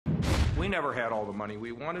We never had all the money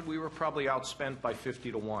we wanted. We were probably outspent by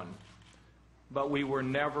 50 to 1. But we were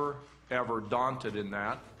never, ever daunted in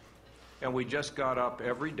that. And we just got up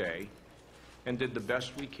every day and did the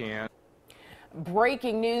best we can.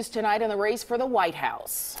 Breaking news tonight in the race for the White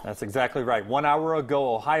House. That's exactly right. 1 hour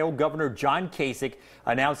ago, Ohio Governor John Kasich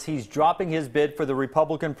announced he's dropping his bid for the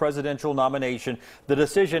Republican presidential nomination. The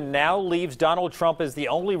decision now leaves Donald Trump as the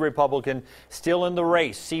only Republican still in the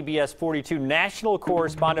race. CBS 42 national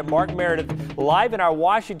correspondent Mark Meredith live in our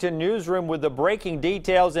Washington newsroom with the breaking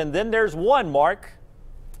details. And then there's one, Mark.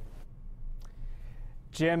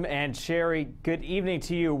 Jim and Sherry, good evening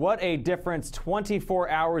to you. What a difference 24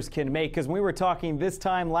 hours can make, because when we were talking this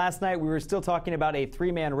time last night, we were still talking about a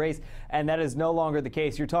three-man race, and that is no longer the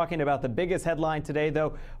case. You're talking about the biggest headline today,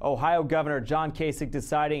 though, Ohio Governor John Kasich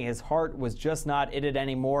deciding his heart was just not in it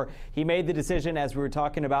anymore. He made the decision, as we were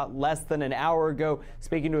talking about less than an hour ago,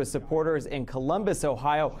 speaking to his supporters in Columbus,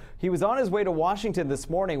 Ohio. He was on his way to Washington this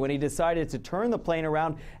morning when he decided to turn the plane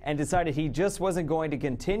around and decided he just wasn't going to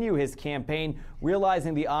continue his campaign, realizing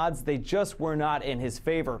the odds, they just were not in his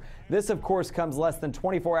favor. This, of course, comes less than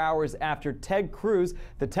 24 hours after Ted Cruz,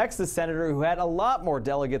 the Texas senator who had a lot more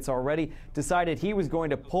delegates already, decided he was going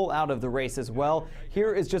to pull out of the race as well.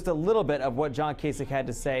 Here is just a little bit of what John Kasich had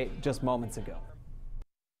to say just moments ago.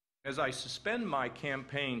 As I suspend my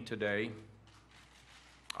campaign today,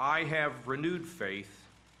 I have renewed faith,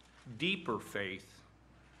 deeper faith,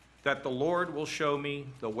 that the Lord will show me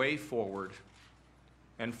the way forward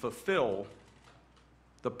and fulfill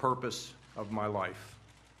the purpose of my life.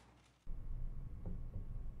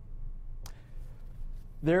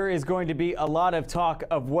 There is going to be a lot of talk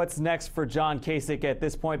of what's next for John Kasich at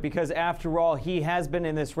this point, because after all, he has been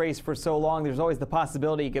in this race for so long. There's always the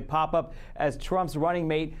possibility he could pop up as Trump's running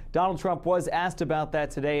mate. Donald Trump was asked about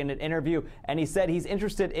that today in an interview, and he said he's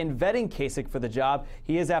interested in vetting Kasich for the job.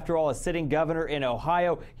 He is, after all, a sitting governor in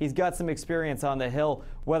Ohio. He's got some experience on the Hill.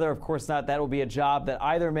 Whether, of course, not that will be a job that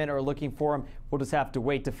either men are looking for him, we'll just have to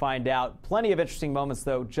wait to find out. Plenty of interesting moments,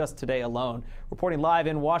 though, just today alone. Reporting live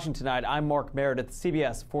in Washington tonight, I'm Mark Meredith,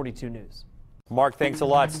 CBS 42 News. Mark, thanks a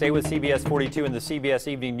lot. Stay with CBS 42 and the CBS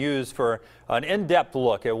Evening News for an in-depth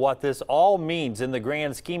look at what this all means in the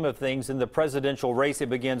grand scheme of things in the presidential race. It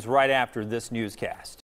begins right after this newscast.